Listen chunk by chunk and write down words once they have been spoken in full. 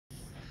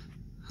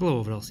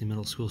Hello, Fidelity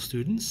Middle School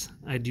students.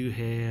 I do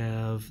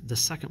have the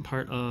second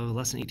part of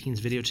Lesson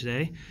 18's video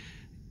today.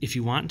 If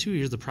you want to,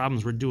 here's the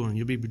problems we're doing.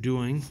 You'll be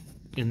doing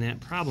in that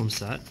problem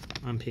set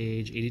on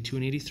page 82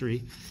 and 83.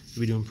 You'll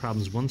be doing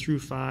problems 1 through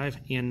 5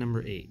 and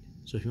number 8.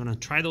 So if you want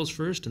to try those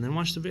first and then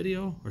watch the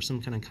video, or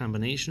some kind of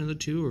combination of the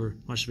two, or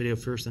watch the video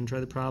first then try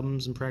the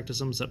problems and practice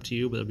them, it's up to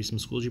you, but there'll be some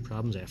Schoology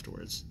problems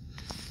afterwards.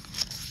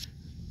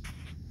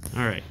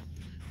 Alright,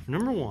 for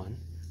number 1,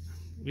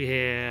 we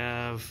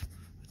have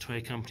toy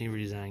company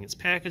redesigning its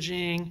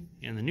packaging,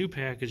 and the new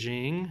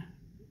packaging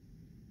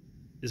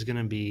is going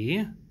to be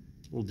a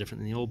little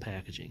different than the old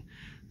packaging.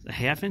 A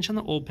 ½ inch on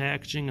the old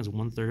packaging is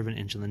 1/3 of an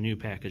inch on the new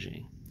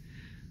packaging.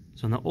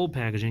 So in the old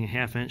packaging, a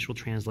 ½ inch will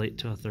translate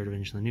to 1/3 of an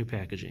inch in the new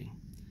packaging.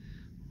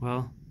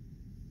 Well,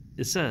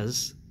 it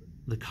says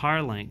the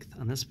car length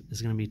on this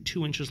is going to be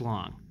 2 inches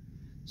long.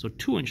 So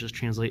 2 inches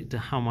translate to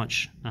how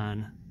much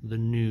on the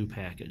new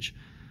package?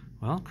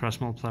 Well,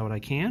 cross multiply what I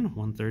can.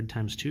 1/3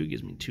 times 2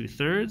 gives me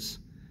 2/3.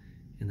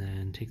 And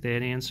then take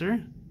that answer,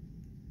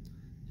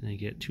 and I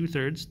get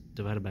 2/3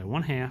 divided by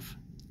 1/2.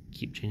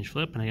 Keep, change,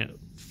 flip, and I get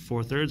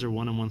 4/3 or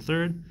 1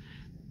 1/3.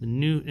 The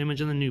new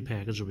image on the new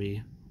package will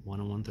be 1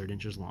 1/3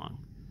 inches long.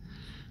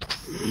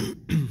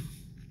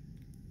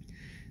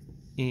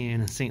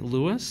 And in St.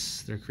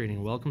 Louis, they're creating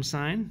a welcome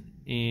sign,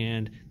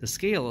 and the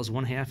scale is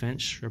 1/2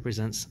 inch,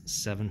 represents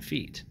 7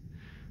 feet.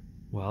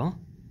 Well,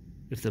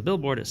 if the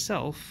billboard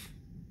itself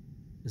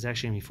is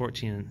actually going to be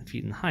 14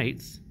 feet in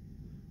height,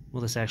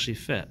 will this actually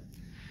fit?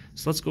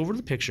 So let's go over to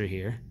the picture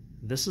here.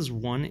 This is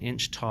 1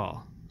 inch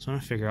tall. So I'm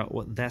going to figure out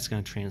what that's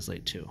going to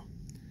translate to.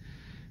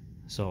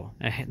 So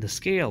the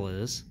scale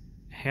is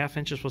 ½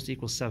 inch is supposed to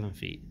equal 7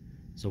 feet.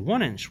 So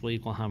 1 inch will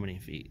equal how many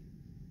feet?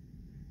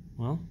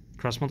 Well,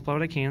 cross multiply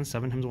what I can.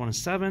 7 times 1 is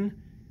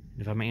 7.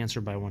 Divide my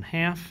answer by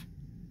 1/2.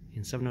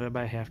 And 7 divided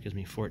by 1/2 gives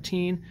me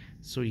 14.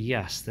 So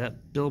yes,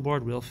 that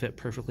billboard will fit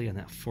perfectly on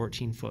that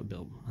 14-foot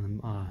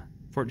billboard.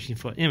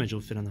 14-foot image will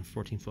fit on the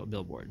 14-foot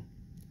billboard.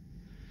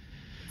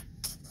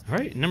 All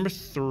right, number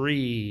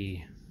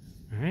 3.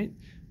 All right,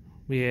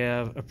 we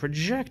have a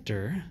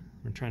projector.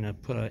 We're trying to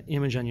put an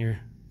image on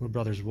your little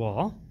brother's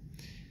wall,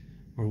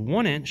 where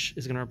 1 inch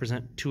is going to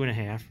represent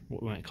 2.5,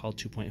 what we might call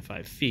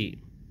 2.5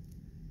 feet.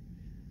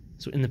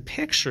 So in the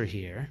picture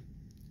here,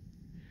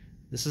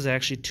 this is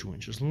actually 2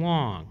 inches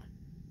long.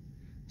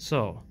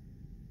 So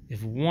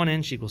if 1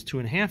 inch equals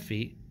 2.5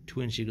 feet,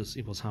 2 inches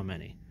equals how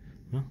many?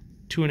 Well,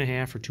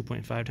 2.5 or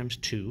 2.5 times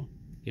 2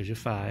 gives you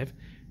 5,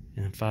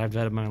 and then 5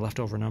 divided by my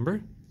leftover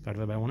number. 5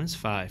 divided by 1 is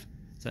 5.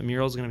 So that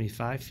mural is going to be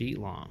 5 feet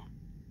long.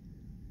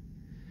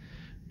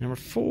 Number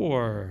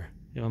 4,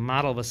 we have a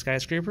model of a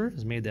skyscraper.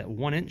 It's made that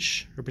 1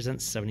 inch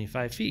represents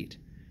 75 feet.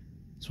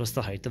 So what's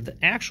the height of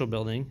the actual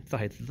building? The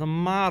height of the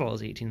model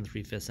is 18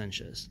 3/5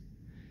 inches.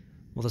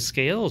 Well, the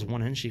scale is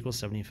 1 inch equals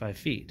 75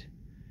 feet.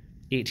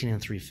 18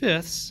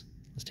 3/5,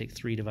 let's take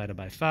 3 divided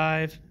by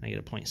 5, and I get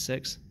a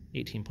 0.6.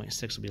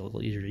 18.6 will be a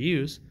little easier to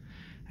use.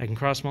 I can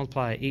cross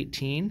multiply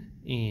 18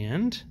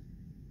 and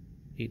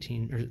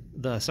 18, or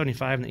the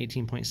 75 and the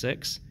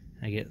 18.6,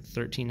 and I get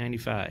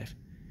 1395.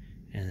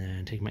 And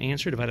then take my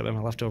answer, divide it by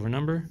my leftover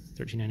number.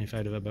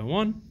 1395 divided by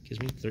 1 gives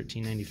me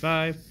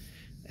 1395.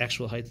 The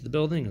actual height of the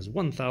building is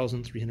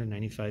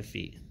 1,395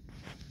 feet.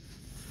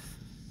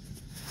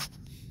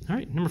 All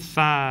right, number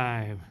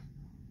 5.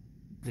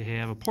 They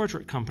have a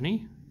portrait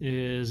company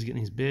is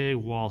getting these big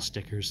wall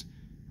stickers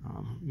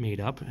made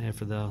up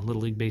for the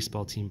Little League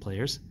baseball team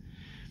players.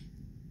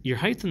 Your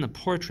height in the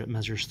portrait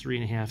measures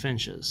 3.5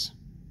 inches.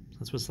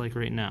 That's what it's like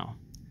right now.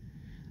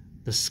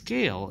 The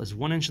scale is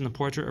 1 inch in the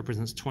portrait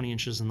represents 20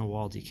 inches in the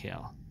wall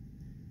decal.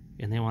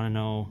 And they want to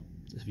know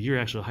if your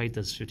actual height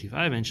is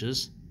 55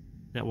 inches,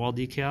 that wall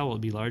decal will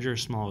it be larger or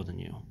smaller than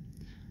you?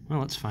 Well,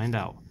 let's find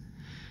out.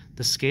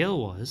 The scale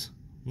was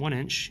 1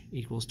 inch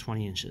equals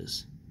 20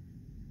 inches.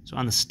 So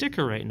on the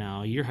sticker right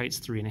now, your height's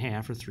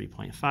 3.5 or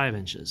 3.5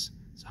 inches.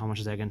 So how much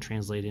is that going to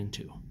translate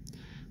into?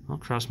 Well,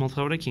 cross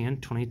multiply what I can.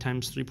 20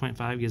 times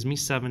 3.5 gives me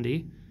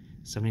 70.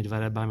 70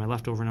 divided by my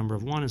leftover number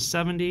of 1 is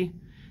 70.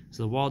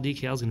 So the wall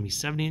decal is going to be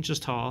 70 inches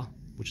tall,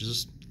 which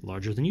is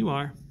larger than you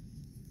are.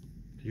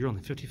 You're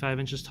only 55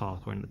 inches tall,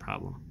 according to the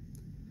problem.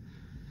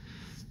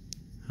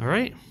 All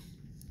right.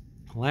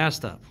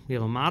 Last up, we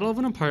have a model of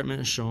an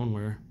apartment shown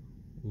where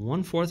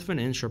 1/4 of an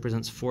inch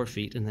represents 4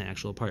 feet in the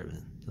actual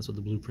apartment. That's what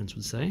the blueprints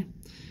would say.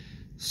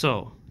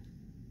 So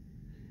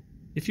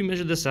if you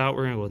measure this out,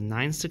 we're going to go with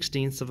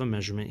 9/16 of a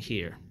measurement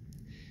here.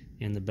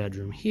 And the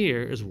bedroom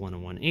here is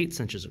 1 1/8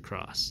 inches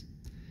across.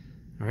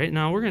 All right,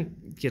 now we're going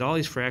to get all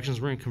these fractions.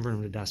 We're going to convert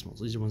them to decimals.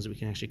 These are ones that we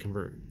can actually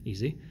convert.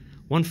 Easy.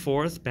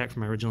 1/4, back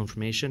from my original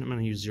information, I'm going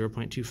to use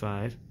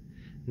 0.25.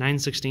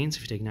 9/16,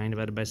 if you take 9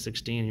 divided by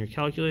 16 in your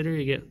calculator,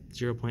 you get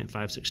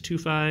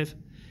 0.5625.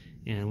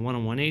 And 1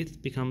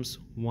 1/8 becomes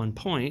 1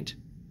 point.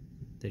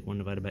 Take 1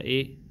 divided by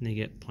 8, and you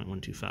get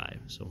 0.125.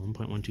 So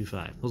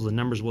 1.125. Those are the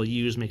numbers we'll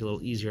use, make it a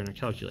little easier on our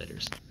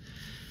calculators.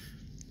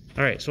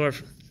 All right, so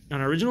on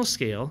our original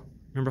scale,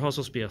 remember how it's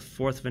supposed to be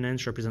 1/4 of an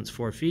inch represents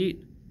 4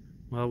 feet?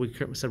 Well, we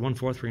said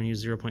 1/4, we're going to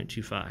use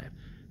 0.25.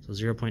 So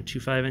So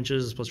 0.25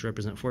 inches is supposed to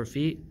represent 4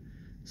 feet.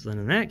 So then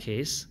in that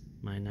case,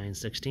 my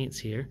 9/16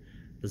 here,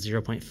 the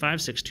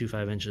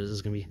 0.5625 inches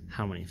is going to be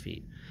how many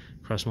feet?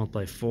 Cross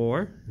multiply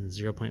 4 and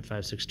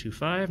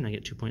 0.5625, and I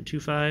get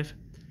 2.25.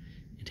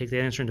 And take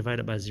that answer and divide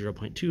it by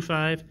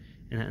 0.25,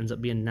 and that ends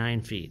up being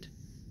 9 feet.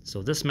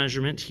 So this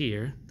measurement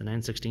here, the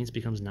 9/16,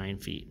 becomes 9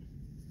 feet.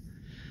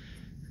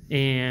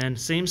 And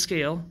same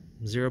scale,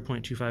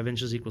 0.25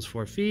 inches equals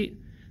 4 feet.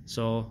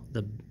 So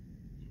the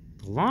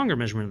longer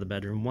measurement of the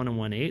bedroom, 1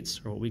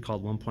 1/8, or what we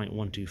called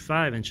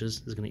 1.125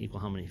 inches, is going to equal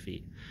how many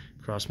feet?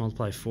 Cross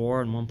multiply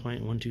 4 and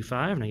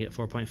 1.125, and I get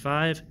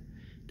 4.5.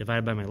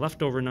 Divided by my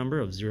leftover number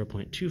of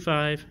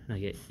 0.25, and I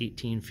get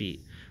 18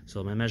 feet.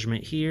 So my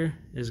measurement here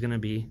is going to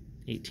be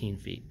 18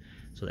 feet.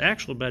 So the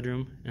actual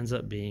bedroom ends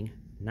up being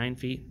 9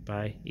 feet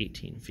by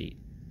 18 feet.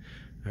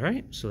 All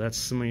right, so that's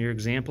some of your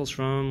examples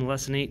from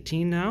lesson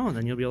 18 now, and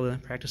then you'll be able to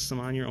practice some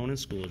on your own in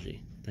Schoology.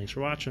 Thanks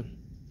for watching.